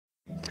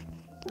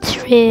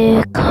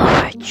Trick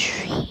or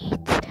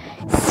treat.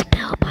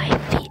 Smell my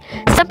feet.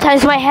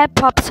 Sometimes my head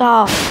pops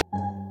off.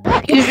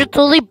 You should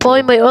totally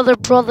buy my other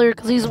brother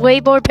because he's way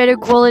more better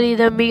quality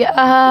than me.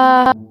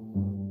 I'm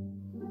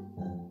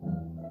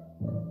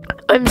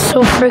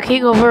so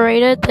freaking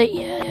overrated that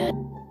yeah.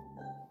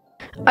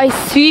 I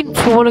seem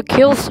to want to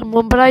kill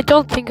someone, but I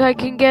don't think I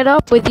can get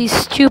up with these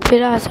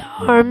stupid ass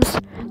arms.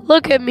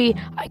 Look at me.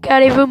 I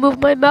can't even move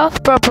my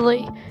mouth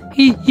properly.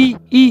 Hee hee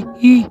hee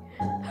hee.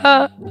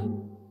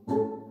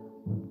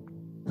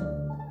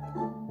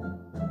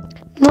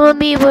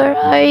 Mommy, where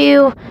are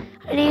you?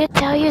 I need to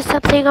tell you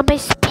something on my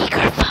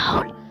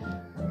speakerphone.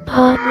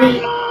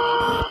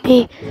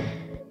 Mommy,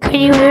 can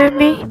you hear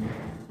me?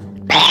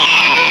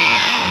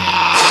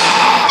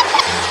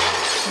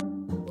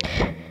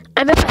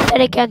 I'm a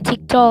pathetic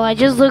antique doll. I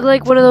just look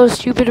like one of those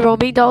stupid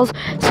roaming dolls,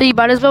 so you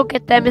might as well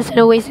get them instead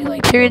of wasting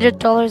like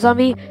 $300 on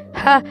me.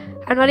 Ha!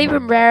 I'm not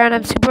even rare and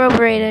I'm super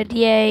overrated.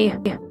 Yay.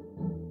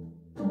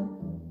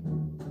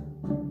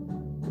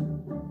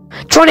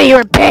 Johnny,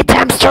 you're a bad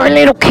damn story,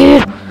 little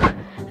kid.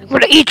 I'm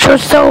gonna eat your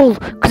soul,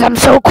 cause I'm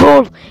so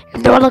cool.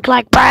 And though I look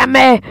like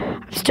Batman,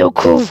 I'm still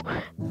cool.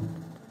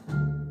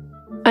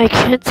 I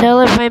can't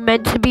tell if I'm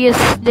meant to be a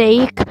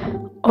snake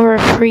or a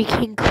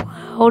freaking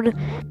clown,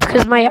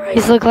 because my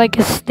eyes look like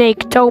a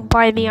snake. Don't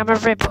buy me, I'm a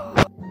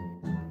ripoff.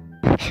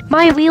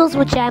 My wheels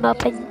will jam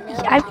up and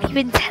I won't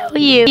even tell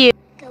you.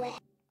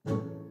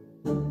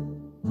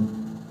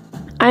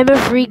 I'm a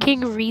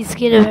freaking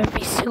reskin of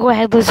every single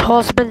Headless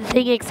Horseman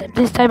thing except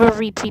this time a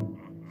repeat.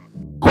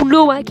 Oh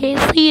no, I can't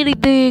see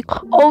anything.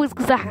 Oh, it's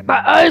because I have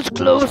my eyes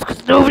closed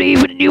because nobody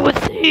even knew a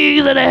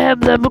thing that I have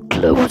them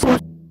closed.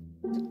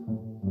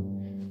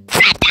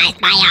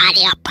 Sometimes my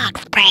audio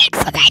box breaks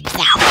so that's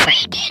so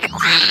freaking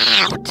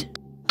loud.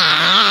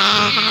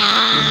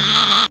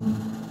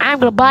 I'm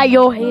gonna bite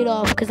your head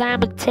off because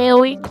I'm a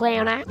tailwind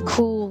clown. I'm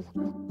cool.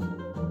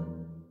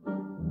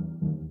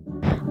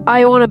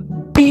 I wanna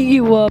beat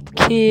you up,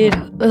 kid.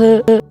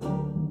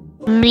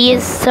 Me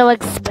is so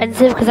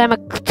expensive because I'm a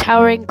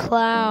towering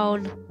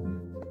clown.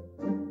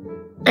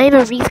 I'm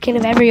a reskin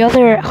of every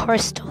other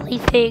horse dolly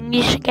thing.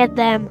 You should get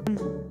them.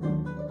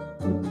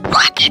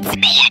 Look, it's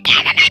me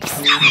again and I'm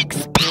so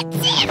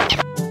expensive.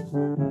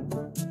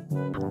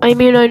 I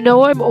mean, I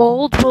know I'm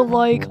old, but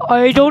like,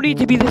 I don't need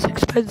to be this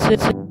expensive.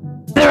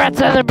 The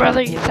rat's other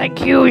brother,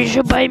 thank you. You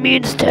should buy me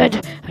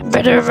instead. I'm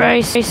better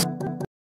rice.